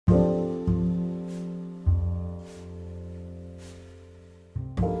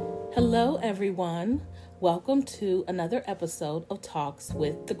Hello, everyone. Welcome to another episode of Talks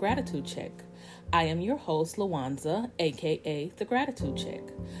with the Gratitude Chick. I am your host, Lawanza, aka The Gratitude Chick.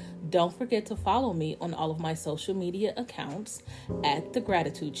 Don't forget to follow me on all of my social media accounts at The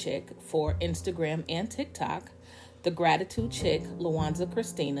Gratitude Chick for Instagram and TikTok, The Gratitude Chick, Lawanza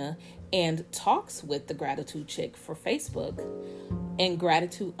Christina, and Talks with the Gratitude Chick for Facebook, and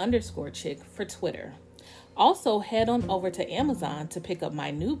Gratitude_Chick for Twitter. Also, head on over to Amazon to pick up my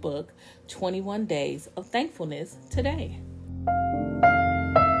new book, 21 Days of Thankfulness, today.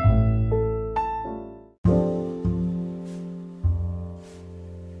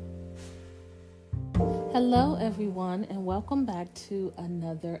 Hello, everyone, and welcome back to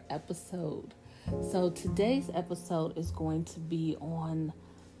another episode. So today's episode is going to be on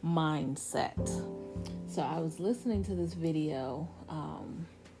mindset. So I was listening to this video.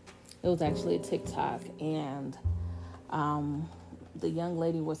 It was actually a TikTok, and the young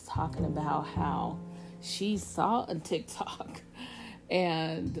lady was talking about how she saw a TikTok,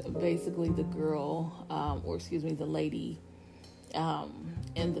 and basically the girl, the lady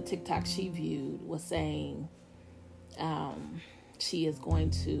in the TikTok she viewed was saying she is going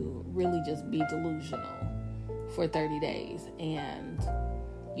to really just be delusional for 30 days and,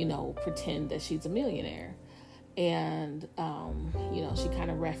 pretend that she's a millionaire. And, she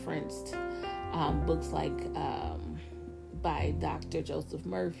kind of referenced books like by Dr. Joseph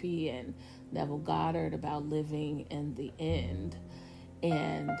Murphy and Neville Goddard about living in the end.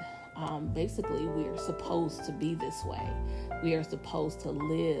 And basically, we are supposed to be this way. We are supposed to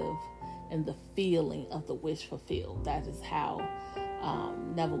live in the feeling of the wish fulfilled. That is how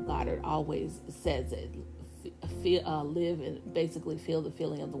Neville Goddard always says it. Live and basically feel the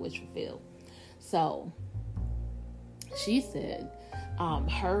feeling of the wish fulfilled. So she said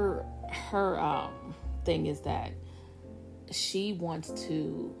her thing is that she wants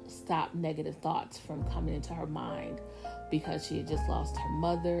to stop negative thoughts from coming into her mind because she had just lost her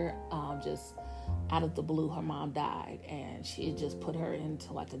mother. Just out of the blue, her mom died, and she had just put her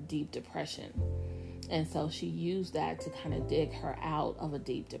into like a deep depression. And so she used that to kind of dig her out of a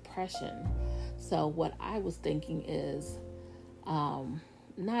deep depression. So what I was thinking is,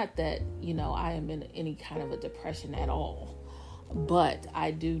 not that, I am in any kind of a depression at all, but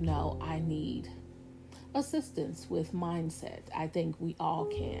I do know I need assistance with mindset. I think we all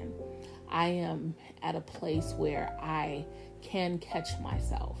can. I am at a place where I can catch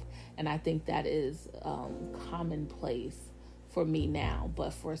myself, and I think that is commonplace for me now.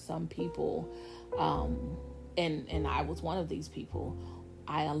 But for some people, and I was one of these people,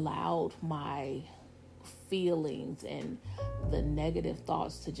 I allowed my feelings and the negative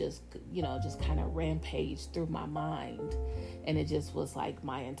thoughts to just kind of rampage through my mind, and it just was like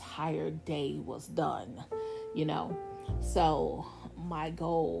my entire day was done, So my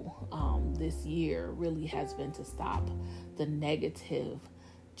goal this year really has been to stop the negative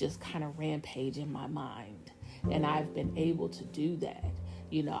just kind of rampage in my mind, and I've been able to do that.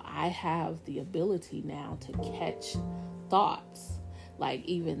 I have the ability now to catch thoughts, like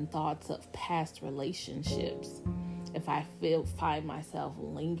even thoughts of past relationships. If I find myself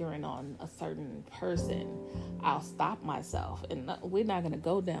lingering on a certain person, I'll stop myself. And we're not going to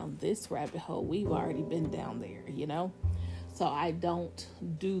go down this rabbit hole. We've already been down there, So I don't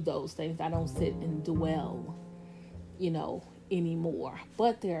do those things. I don't sit and dwell, anymore.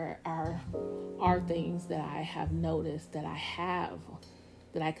 But there are things that I have noticed that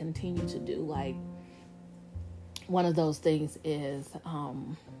I continue to do. Like, one of those things is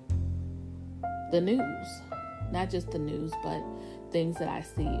the news. Not just the news, but things that I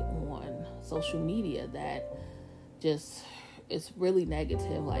see on social media that just, it's really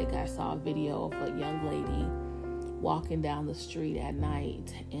negative. Like, I saw a video of a young lady walking down the street at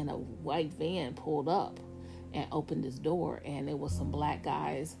night, and a white van pulled up and opened his door, and it was some black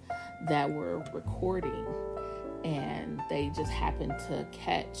guys that were recording, and they just happened to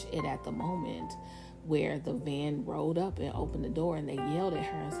catch it at the moment where the van rolled up and opened the door, and they yelled at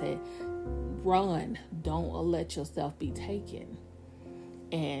her and said, "Run, don't let yourself be taken."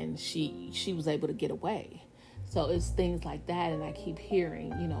 And she was able to get away. So it's things like that. And I keep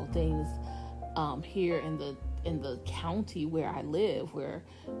hearing, things here in the county where I live, where,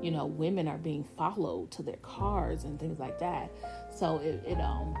 women are being followed to their cars and things like that. So it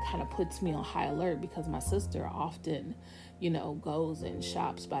kind of puts me on high alert, because my sister often, goes and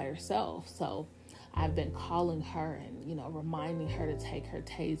shops by herself. So I've been calling her and, reminding her to take her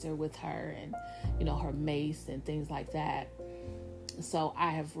taser with her and, her mace and things like that. So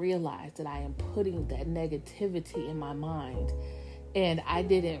I have realized that I am putting that negativity in my mind, and I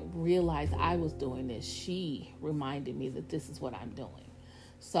didn't realize I was doing this. She reminded me that this is what I'm doing.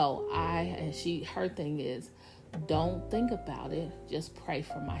 So her thing is, don't think about it, just pray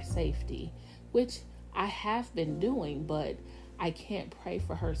for my safety, which I have been doing, but I can't pray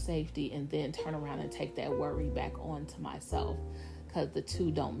for her safety and then turn around and take that worry back onto myself, because the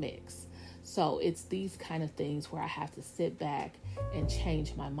two don't mix. So it's these kind of things where I have to sit back and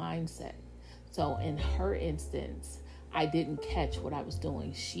change my mindset. So in her instance, I didn't catch what I was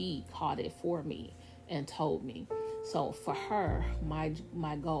doing. She caught it for me and told me. So for her, my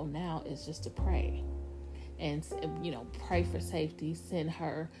goal now is just to pray and, pray for safety, send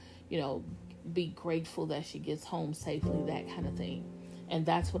her, be grateful that she gets home safely, that kind of thing. And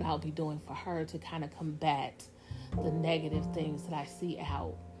that's what I'll be doing for her to kind of combat the negative things that I see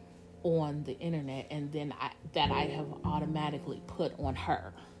out on the internet, and then I have automatically put on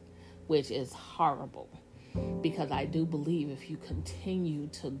her, which is horrible, because I do believe if you continue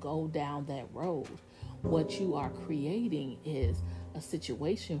to go down that road, what you are creating is a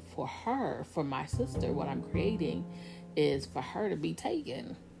situation for her, for my sister. What I'm creating is for her to be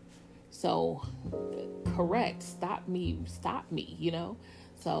taken. So correct, stop me,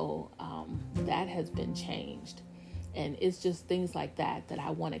 So that has been changed. And it's just things like that I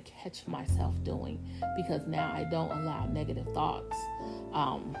want to catch myself doing, because now I don't allow negative thoughts.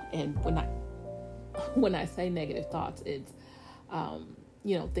 And when I say negative thoughts, it's,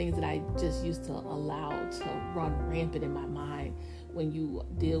 things that I just used to allow to run rampant in my mind when you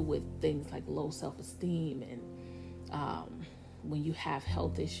deal with things like low self-esteem and when you have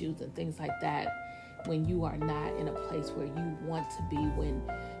health issues and things like that, when you are not in a place where you want to be, when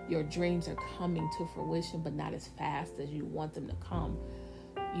your dreams are coming to fruition but not as fast as you want them to come,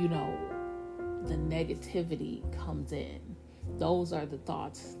 the negativity comes in. Those are the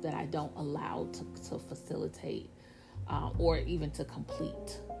thoughts that I don't allow to facilitate or even to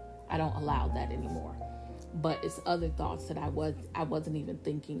complete. I don't allow that anymore. But it's other thoughts that I wasn't even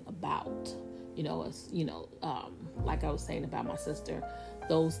thinking about. Like I was saying about my sister,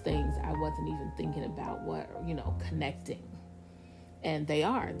 those things I wasn't even thinking about connecting. And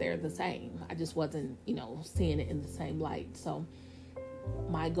they're the same. I just wasn't, seeing it in the same light. So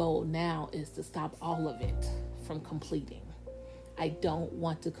my goal now is to stop all of it from completing. I don't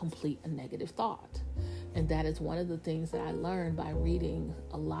want to complete a negative thought. And that is one of the things that I learned by reading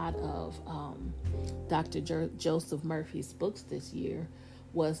a lot of Dr. Joseph Murphy's books this year,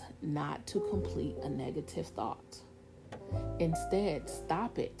 was not to complete a negative thought. Instead,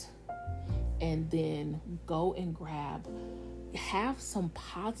 stop it and then go and have some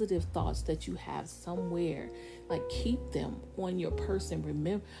positive thoughts that you have somewhere. Like, keep them on your person,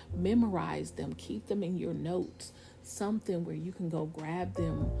 memorize them, keep them in your notes, something where you can go grab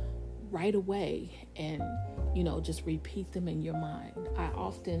them right away and, just repeat them in your mind. I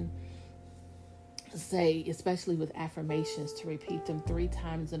often say, especially with affirmations, to repeat them 3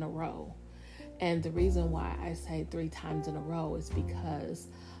 times in a row. And the reason why I say 3 times in a row is because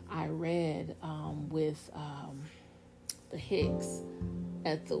I read with the Hicks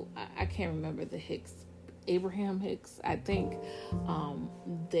I can't remember the Hicks, Abraham Hicks, I think.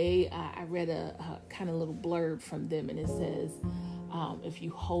 I read a kind of little blurb from them, and it says, if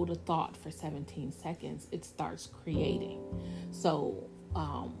you hold a thought for 17 seconds, it starts creating. So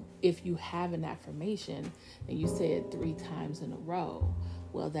if you have an affirmation and you say it 3 times in a row,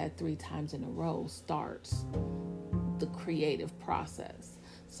 well, that 3 times in a row starts the creative process.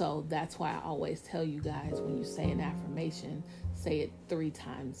 So that's why I always tell you guys, when you say an affirmation, say it 3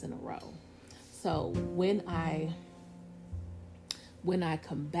 times in a row. So when I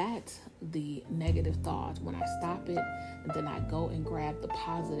combat the negative thought, when I stop it and then I go and grab the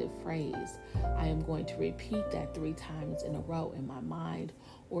positive phrase, I am going to repeat that 3 times in a row in my mind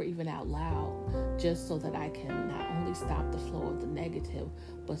or even out loud, just so that I can not only stop the flow of the negative,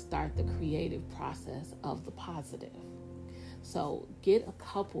 but start the creative process of the positive. So get a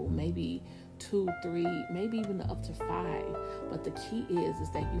couple, maybe 2, 3, maybe even up to 5. But the key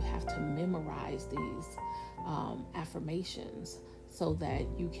is that you have to memorize these affirmations so that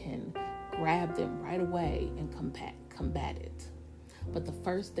you can grab them right away and combat it. But the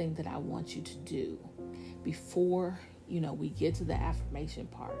first thing that I want you to do before we get to the affirmation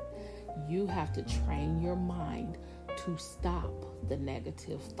part, you have to train your mind to stop the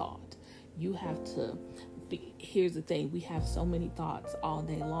negative thought. You have to here's the thing, we have so many thoughts all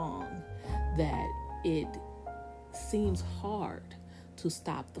day long that it seems hard to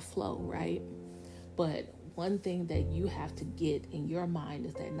stop the flow, right? But one thing that you have to get in your mind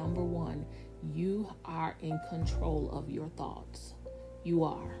is that, number one, you are in control of your thoughts. You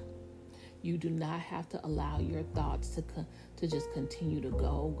are. You do not have to allow your thoughts to just continue to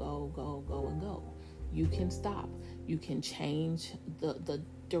go, and go. You can stop. You can change the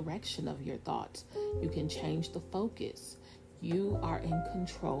direction of your thoughts. You can change the focus. You are in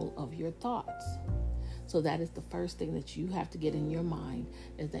control of your thoughts. So that is the first thing that you have to get in your mind,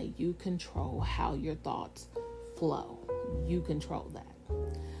 is that you control how your thoughts flow. You control that.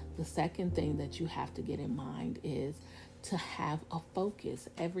 The second thing that you have to get in mind is to have a focus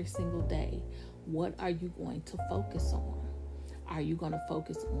every single day. What are you going to focus on? Are you going to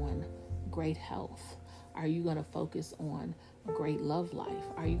focus on great health? Are you going to focus on a great love life?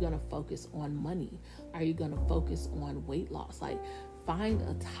 Are you going to focus on money? Are you going to focus on weight loss? Like, find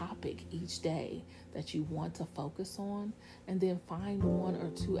a topic each day that you want to focus on, and then find 1 or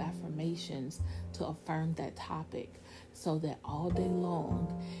 2 affirmations to affirm that topic, so that all day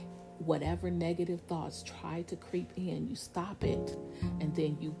long, whatever negative thoughts try to creep in, you stop it, and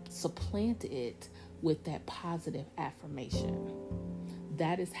then you supplant it with that positive affirmation.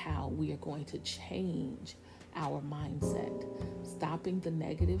 That is how we are going to change our mindset, stopping the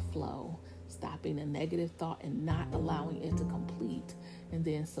negative flow, stopping the negative thought and not allowing it to complete, and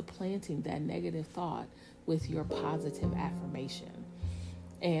then supplanting that negative thought with your positive affirmation.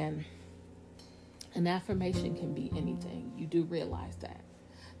 And an affirmation can be anything. You do realize that.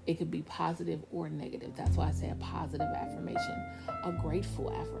 It could be positive or negative. That's why I say a positive affirmation, a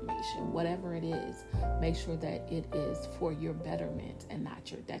grateful affirmation, whatever it is, make sure that it is for your betterment and not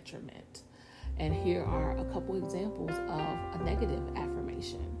your detriment. And here are a couple examples of a negative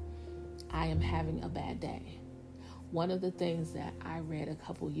affirmation. I am having a bad day. One of the things that I read a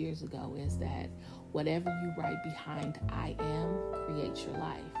couple years ago is that whatever you write behind I am creates your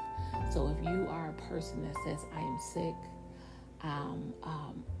life. So if you are a person that says I am sick,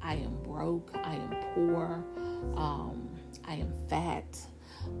 I am broke, I am poor, I am fat,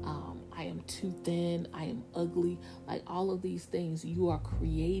 I am too thin, I am ugly, like all of these things, you are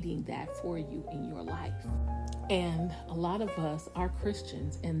creating that for you in your life. And a lot of us are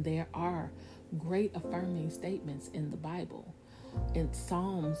Christians, and there are great affirming statements in the Bible. And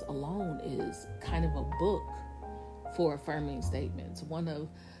Psalms alone is kind of a book for affirming statements. One of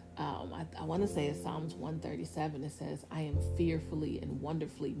I want to say it's Psalms 137. It says, I am fearfully and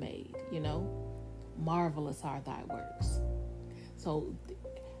wonderfully made, marvelous are thy works. So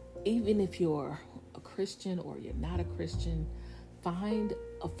even if you're a Christian or you're not a Christian, find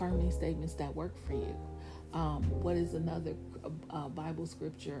affirming statements that work for you. What is another Bible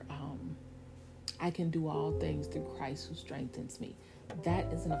scripture? I can do all things through Christ who strengthens me.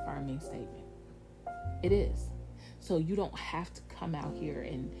 That is an affirming statement. It is. So you don't have to come out here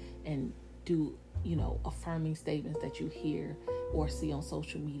and do, affirming statements that you hear or see on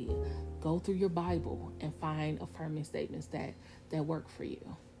social media. Go through your Bible and find affirming statements that work for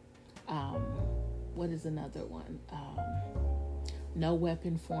you. What is another one? No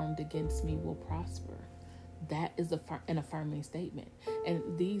weapon formed against me will prosper. That is an affirming statement. And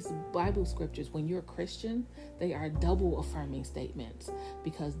these Bible scriptures, when you're a Christian, they are double affirming statements,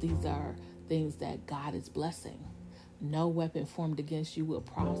 because these are things that God is blessing. No weapon formed against you will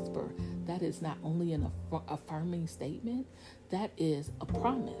prosper. That is not only an affirming statement, that is a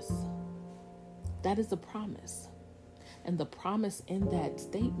promise. That is a promise. And the promise in that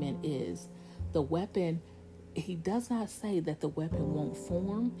statement is the weapon. He does not say that the weapon won't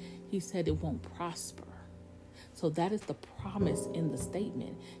form. He said it won't prosper. So that is the promise in the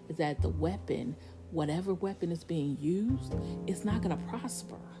statement, is that the weapon, whatever weapon is being used, is not going to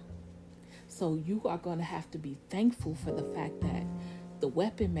prosper. So you are going to have to be thankful for the fact that the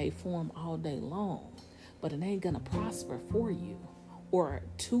weapon may form all day long, but it ain't going to prosper for you or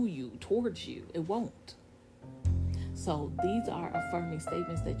to you, towards you. It won't. So these are affirming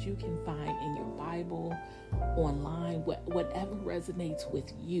statements that you can find in your Bible, online, whatever resonates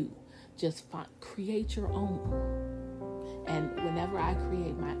with you. Just create your own. And whenever I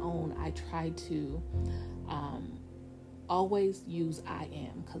create my own, I try to always use I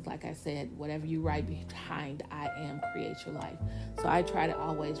am, because like I said, whatever you write behind I am creates your life. So I try to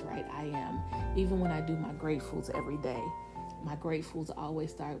always write I am. Even when I do my gratefuls every day, my gratefuls always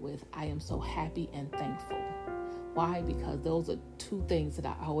start with I am so happy and thankful. Why? Because those are two things that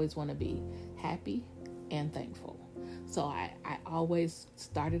I always want to be: happy and thankful. So I always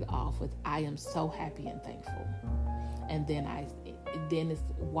started off with I am so happy and thankful. And then it's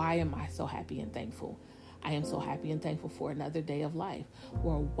why am I so happy and thankful? I am so happy and thankful for another day of life.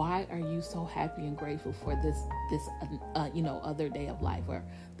 Or why are you so happy and grateful for this other day of life? Or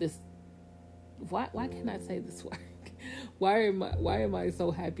this, why can I say this word? Why am I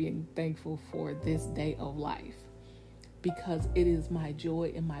so happy and thankful for this day of life? Because it is my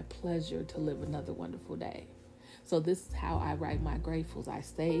joy and my pleasure to live another wonderful day. So this is how I write my gratefuls. I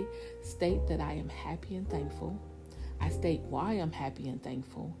state that I am happy and thankful. I state why I'm happy and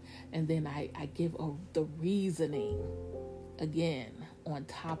thankful. And then I give the reasoning again on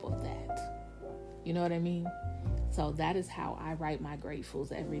top of that. You know what I mean? So that is how I write my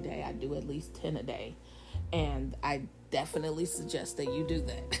gratefuls every day. I do at least 10 a day. And I definitely suggest that you do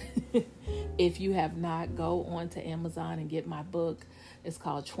that. If you have not, go on to Amazon and get my book. It's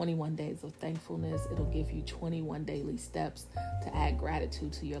called 21 Days of Thankfulness. It'll give you 21 daily steps to add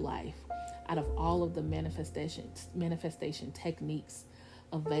gratitude to your life. Out of all of the manifestation techniques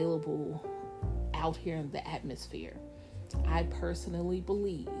available out here in the atmosphere, I personally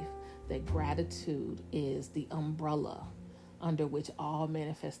believe that gratitude is the umbrella under which all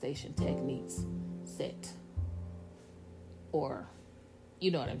manifestation techniques sit. Or,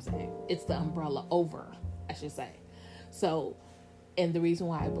 you know what I'm saying? It's the umbrella over, I should say. So, and the reason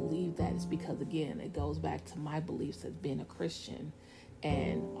why I believe that is because, again, it goes back to my beliefs as being a Christian.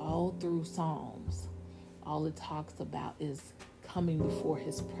 And all through Psalms, all it talks about is coming before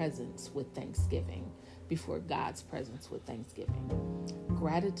his presence with thanksgiving, before God's presence with thanksgiving.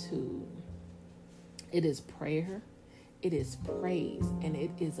 Gratitude, it is prayer, it is praise, and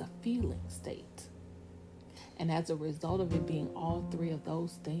it is a feeling state. And as a result of it being all three of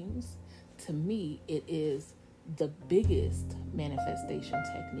those things, to me, it is the biggest manifestation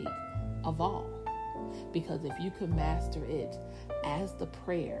technique of all. Because if you can master it as the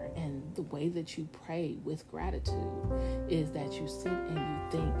prayer, and the way that you pray with gratitude is that you sit and you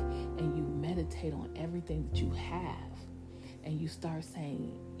think and you meditate on everything that you have, and you start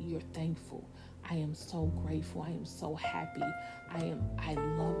saying you're thankful. I am so grateful. I am so happy. I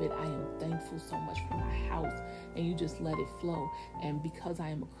love it. I am thankful so much for my house. And you just let it flow. And because I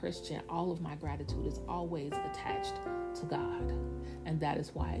am a Christian, all of my gratitude is always attached to God. And that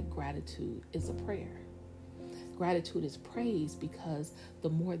is why gratitude is a prayer. Gratitude is praise, because the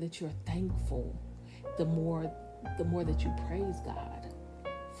more that you're thankful, the more that you praise God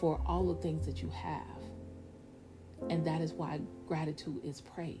for all the things that you have. And that is why gratitude is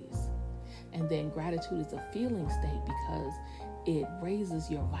praise. And then gratitude is a feeling state, because it raises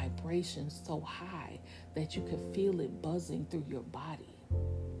your vibration so high that you can feel it buzzing through your body.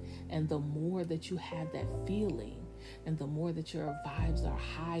 And the more that you have that feeling, and the more that your vibes are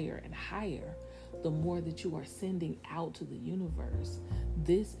higher and higher, the more that you are sending out to the universe.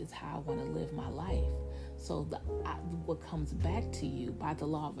 This is how I want to live my life. So what comes back to you by the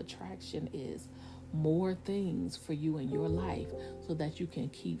law of attraction is more things for you in your life, so that you can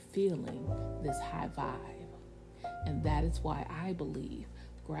keep feeling this high vibe. And that is why I believe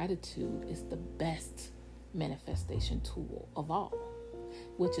gratitude is the best manifestation tool of all,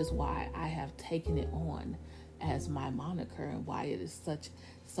 which is why I have taken it on as my moniker, and why it is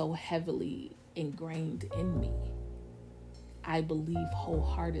so heavily ingrained in me. I believe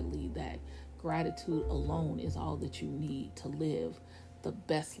wholeheartedly that gratitude alone is all that you need to live the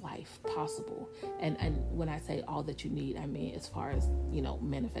best life possible. And when I say all that you need, I mean as far as,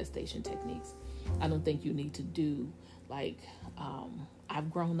 manifestation techniques. I don't think you need to do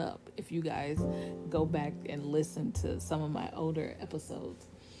I've grown up. If you guys go back and listen to some of my older episodes,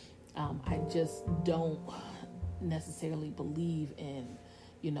 I just don't necessarily believe in,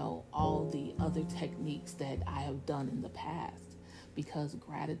 all the other techniques that I have done in the past, because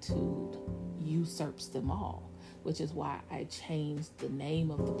gratitude usurps them all. Which is why I changed the name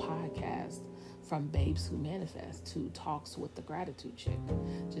of the podcast from Babes Who Manifest to Talks with the Gratitude Chick.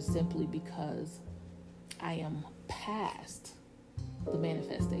 Just simply because I am past the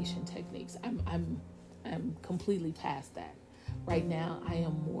manifestation techniques. I'm completely past that. Right now, I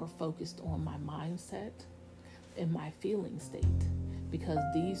am more focused on my mindset and my feeling state, because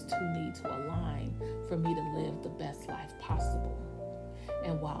these two need to align for me to live the best life possible.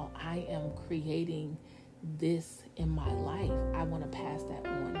 And while I am creating this in my life, I want to pass that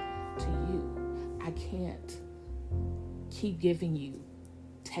on to you. I can't keep giving you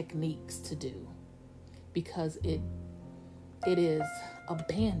techniques to do, because it is a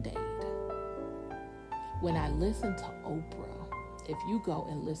band-aid. When I listen to Oprah, if you go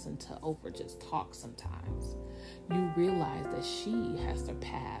and listen to Oprah just talk sometimes, you realize that she has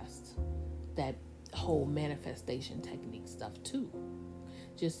surpassed that whole manifestation technique stuff too.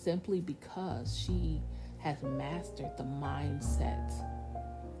 Just simply because she has mastered the mindset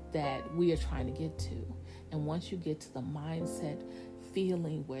that we are trying to get to. And once you get to the mindset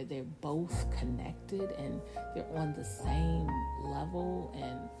feeling where they're both connected and they're on the same level,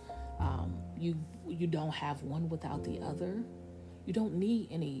 and you don't have one without the other, you don't need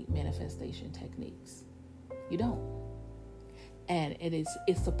any manifestation techniques. You don't. And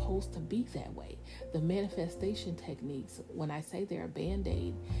it's supposed to be that way. The manifestation techniques, when I say they're a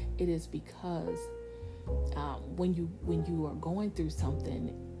Band-Aid, it is because when you are going through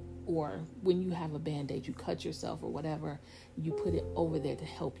something, or when you have a Band-Aid, you cut yourself or whatever, you put it over there to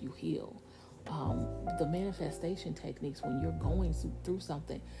help you heal. The manifestation techniques, when you're going through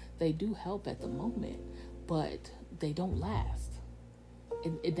something, they do help at the moment, but they don't last.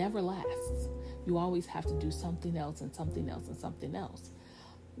 It never lasts. You always have to do something else and something else and something else.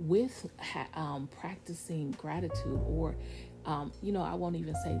 With practicing gratitude, or I won't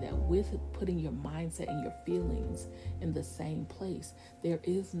even say that, with putting your mindset and your feelings in the same place, there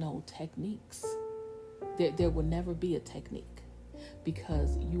is no techniques. There will never be a technique,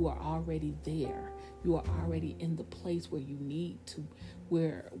 because you are already there. You are already in the place where you need to,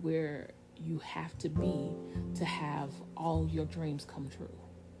 where you have to be to have all your dreams come true.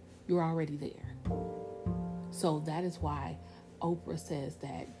 You're already there. So that is why Oprah says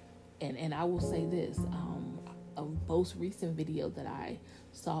that, and I will say this, a most recent video that I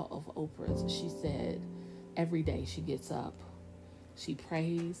saw of Oprah's, she said every day she gets up, she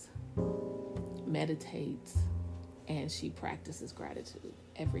prays, meditates, and she practices gratitude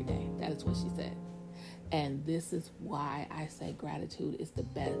every day. That is what she said. And this is why I say gratitude is the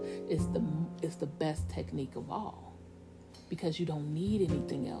best. It's the best technique of all, because you don't need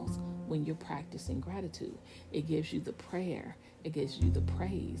anything else when you're practicing gratitude. It gives you the prayer, it gives you the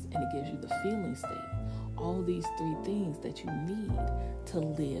praise, and it gives you the feeling state. All these three things that you need to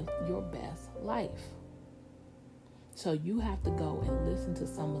live your best life. So you have to go and listen to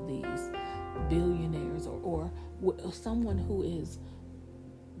some of these billionaires or someone who is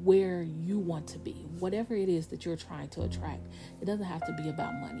where you want to be, whatever it is that you're trying to attract. It doesn't have to be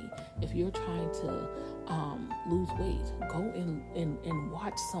about money. If you're trying to lose weight, go and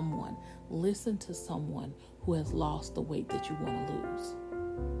watch someone, listen to someone who has lost the weight that you want to lose,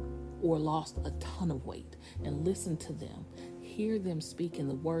 or lost a ton of weight, and listen to them, hear them speak in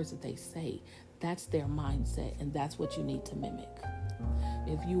the words that they say. That's their mindset, and that's what you need to mimic.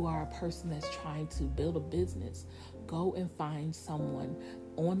 If you are a person that's trying to build a business, go and find someone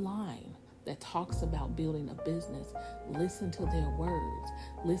online that talks about building a business. Listen to their words,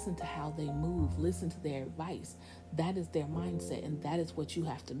 listen to how they move, listen to their advice. That is their mindset, and that is what you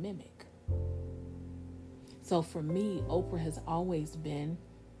have to mimic. So for me, Oprah has always been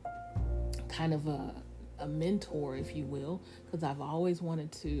kind of a mentor, if you will, because I've always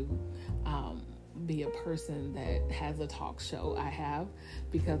wanted to be a person that has a talk show. I have,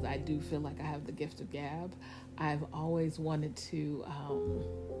 because I do feel like I have the gift of gab. I've always wanted to,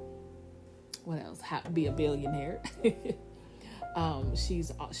 be a billionaire.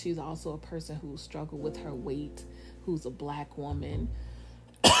 She's also a person who struggled with her weight, who's a Black woman.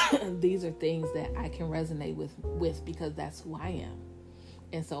 These are things that I can resonate with because that's who I am.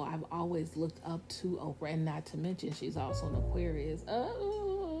 And so I've always looked up to Oprah, and not to mention she's also an Aquarius.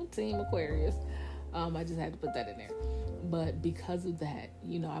 Team Aquarius. I just had to put that in there. But because of that,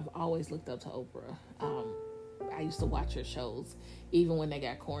 I've always looked up to Oprah. I used to watch her shows, even when they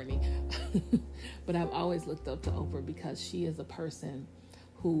got corny. But I've always looked up to Oprah because she is a person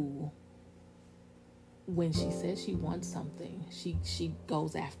who, when she says she wants something, she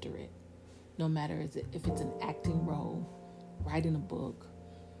goes after it. No matter if it's an acting role, writing a book,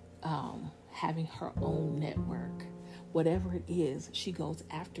 having her own network, whatever it is, she goes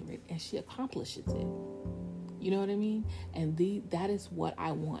after it and she accomplishes it. You know what I mean? And that is what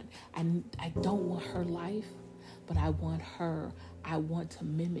I want. I don't want her life, but I want to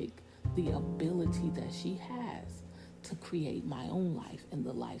mimic the ability that she has to create my own life and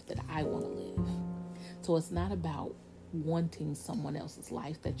the life that I want to live. So it's not about wanting someone else's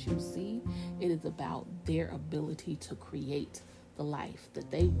life that you see. It is about their ability to create the life that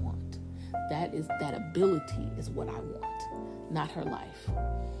they want. That ability is what I want, not her life.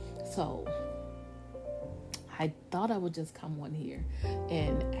 So I thought I would just come on here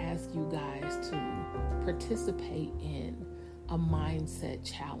and ask you guys to participate in a mindset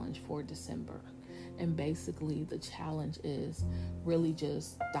challenge for December. And basically the challenge is really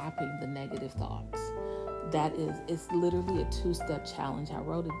just stopping the negative thoughts. It's literally a 2-step challenge. I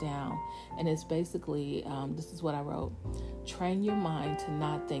wrote it down, and it's basically, this is what I wrote. Train your mind to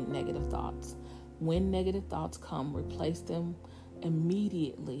not think negative thoughts. When negative thoughts come, replace them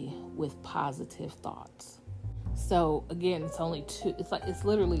immediately with positive thoughts. So again, it's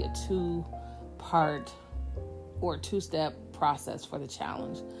literally a 2-part or 2-step process for the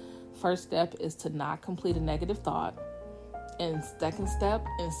challenge. First step is to not complete a negative thought. And second step,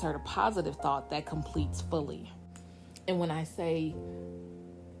 insert a positive thought that completes fully. And when I say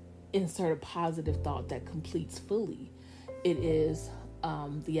insert a positive thought that completes fully, it is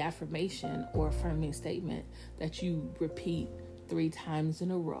the affirmation or affirming statement that you repeat 3 times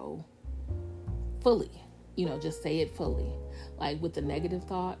in a row fully. Just say it fully. Like with the negative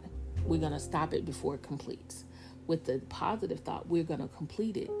thought, we're going to stop it before it completes. With the positive thought, we're going to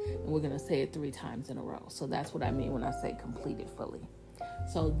complete it, and we're going to say it 3 times in a row. So that's what I mean when I say complete it fully.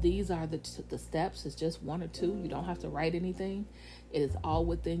 So these are the steps. It's just 1 or 2. You don't have to write anything. It is all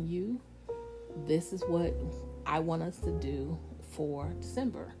within you. This is what I want us to do for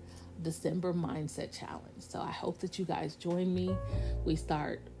December Mindset Challenge. So I hope that you guys join me. We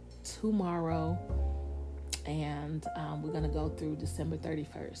start tomorrow, and we're going to go through December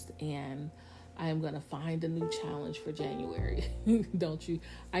 31st. And I am going to find a new challenge for January. Don't you?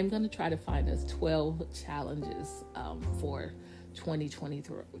 I'm going to try to find us 12 challenges for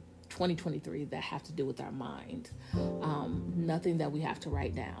 2023 that have to do with our mind. Nothing that we have to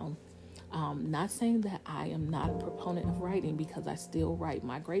write down. Not saying that I am not a proponent of writing, because I still write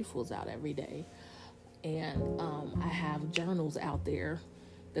my gratefuls out every day. And I have journals out there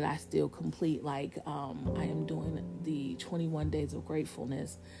that I still complete. Like I am doing the 21 Days of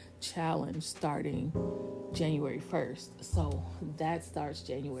Gratefulness challenge starting January 1st. So that starts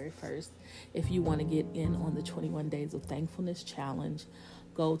January 1st. If you want to get in on the 21 Days of Thankfulness challenge,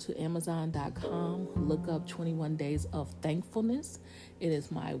 go to Amazon.com, look up 21 Days of Thankfulness. It is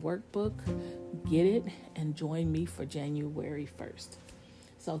my workbook. Get it and join me for January 1st.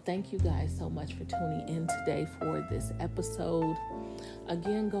 So thank you guys so much for tuning in today for this episode.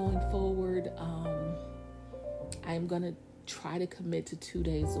 Again, going forward, I'm going to try to commit to 2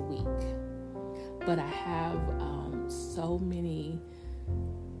 days a week. But I have so many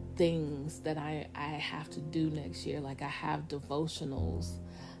things that I have to do next year. Like I have devotionals.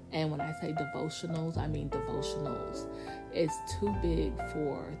 And when I say devotionals, I mean devotionals. It's too big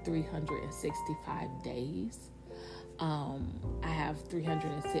for 365 days. I have a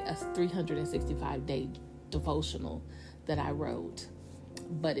 365 day devotional that I wrote,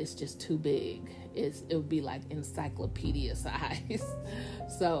 but it's just too big. It would be like encyclopedia size.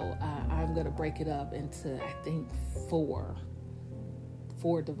 So I'm going to break it up into, I think, four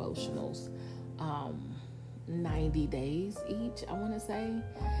devotionals, 90 days each, I want to say.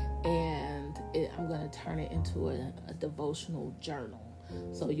 And I'm going to turn it into a devotional journal.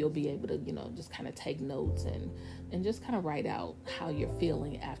 So you'll be able to, just kind of take notes and just kind of write out how you're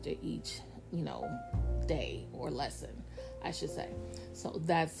feeling after each, day or lesson, I should say. So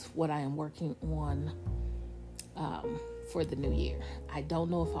that's what I am working on for the new year. I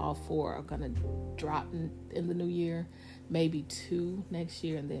don't know if all 4 are going to drop in the new year. Maybe 2 next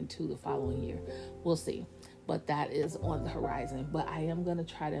year and then 2 the following year. We'll see. But that is on the horizon. But I am going to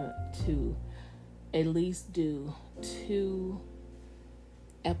try to at least do 2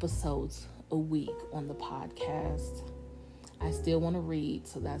 episodes a week on the podcast. I still want to read,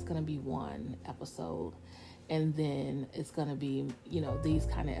 so that's going to be 1 episode. And then it's going to be, these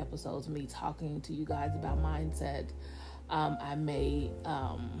kind of episodes, me talking to you guys about mindset.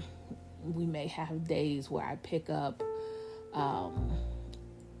 We may have days where I pick up,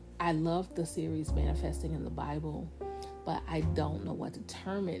 I love the series Manifesting in the Bible, but I don't know what to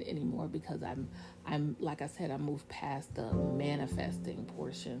term it anymore because I'm like I said, I moved past the manifesting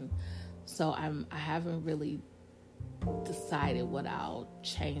portion. So I haven't really decided what I'll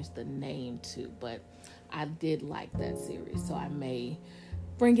change the name to, but I did like that series, so I may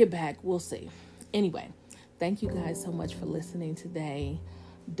bring it back. We'll see. Anyway, thank you guys so much for listening today.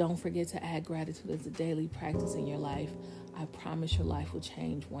 Don't forget to add gratitude as a daily practice in your life. I promise your life will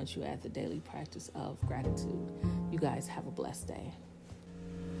change once you add the daily practice of gratitude. You guys have a blessed day.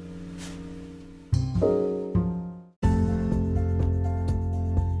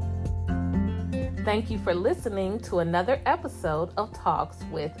 Thank you for listening to another episode of Talks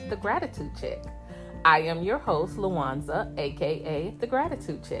with the Gratitude Chick. I am your host, Luanza, aka The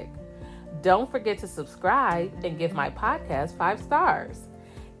Gratitude Chick. Don't forget to subscribe and give my podcast 5 stars.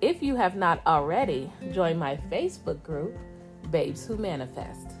 If you have not already, join my Facebook group, Babes Who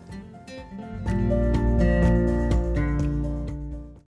Manifest.